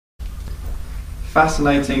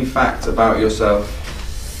Fascinating fact about yourself.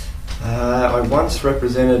 I once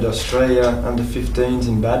represented Australia under 15s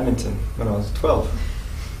in badminton when I was 12.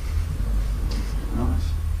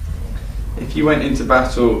 Nice. If you went into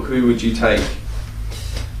battle, who would you take?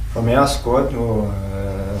 From our squad, or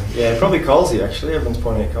yeah, probably Colsey actually. Everyone's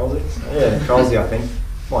pointing at Colsey. So, yeah, Colsey, I think.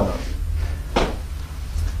 Why not?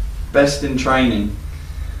 Best in training.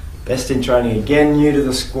 Best in training, again, new to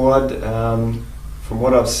the squad. From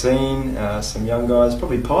what I've seen, some young guys,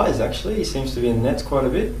 probably Pies actually. He seems to be in the nets quite a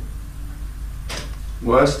bit.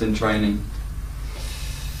 Worst in training.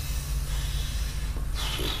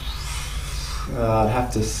 I'd have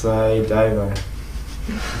to say Davo.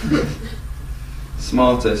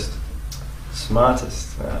 Smartest.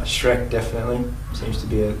 Smartest. Shrek definitely. Seems to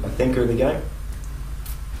be a thinker of the game.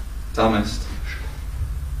 Dumbest.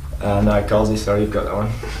 No, Colsey, sorry, you've got that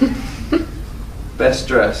one. Best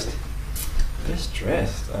dressed. Best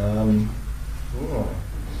dressed? I'm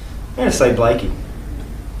going to say Blakey.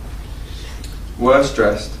 Worst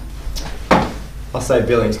dressed. I'll say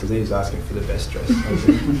Billings because he was asking for the best dressed.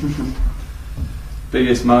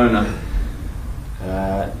 Biggest moaner.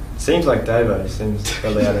 Seems like Davo. Seems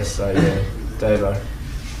the loudest, so yeah, Davo.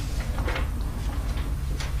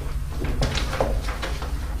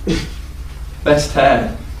 Best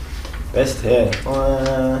hair. Best hair?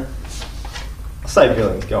 I'll say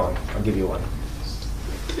Billings, go on, I'll give you one.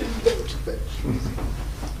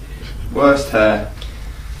 Worst hair.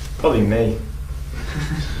 Probably me.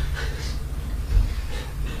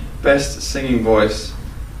 Best singing voice.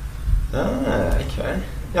 Okay.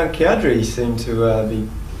 Young Cowdrey seemed to be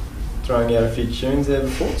throwing out a few tunes there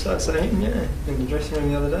before, so I'd say him, yeah, in the dressing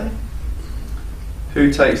room the other day.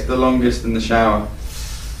 Who takes the longest in the shower?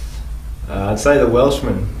 I'd say the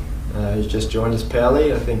Welshman, who's just joined us,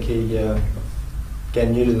 Powley. I think he,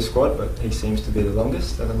 again new to the squad, but he seems to be the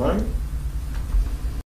longest at the moment.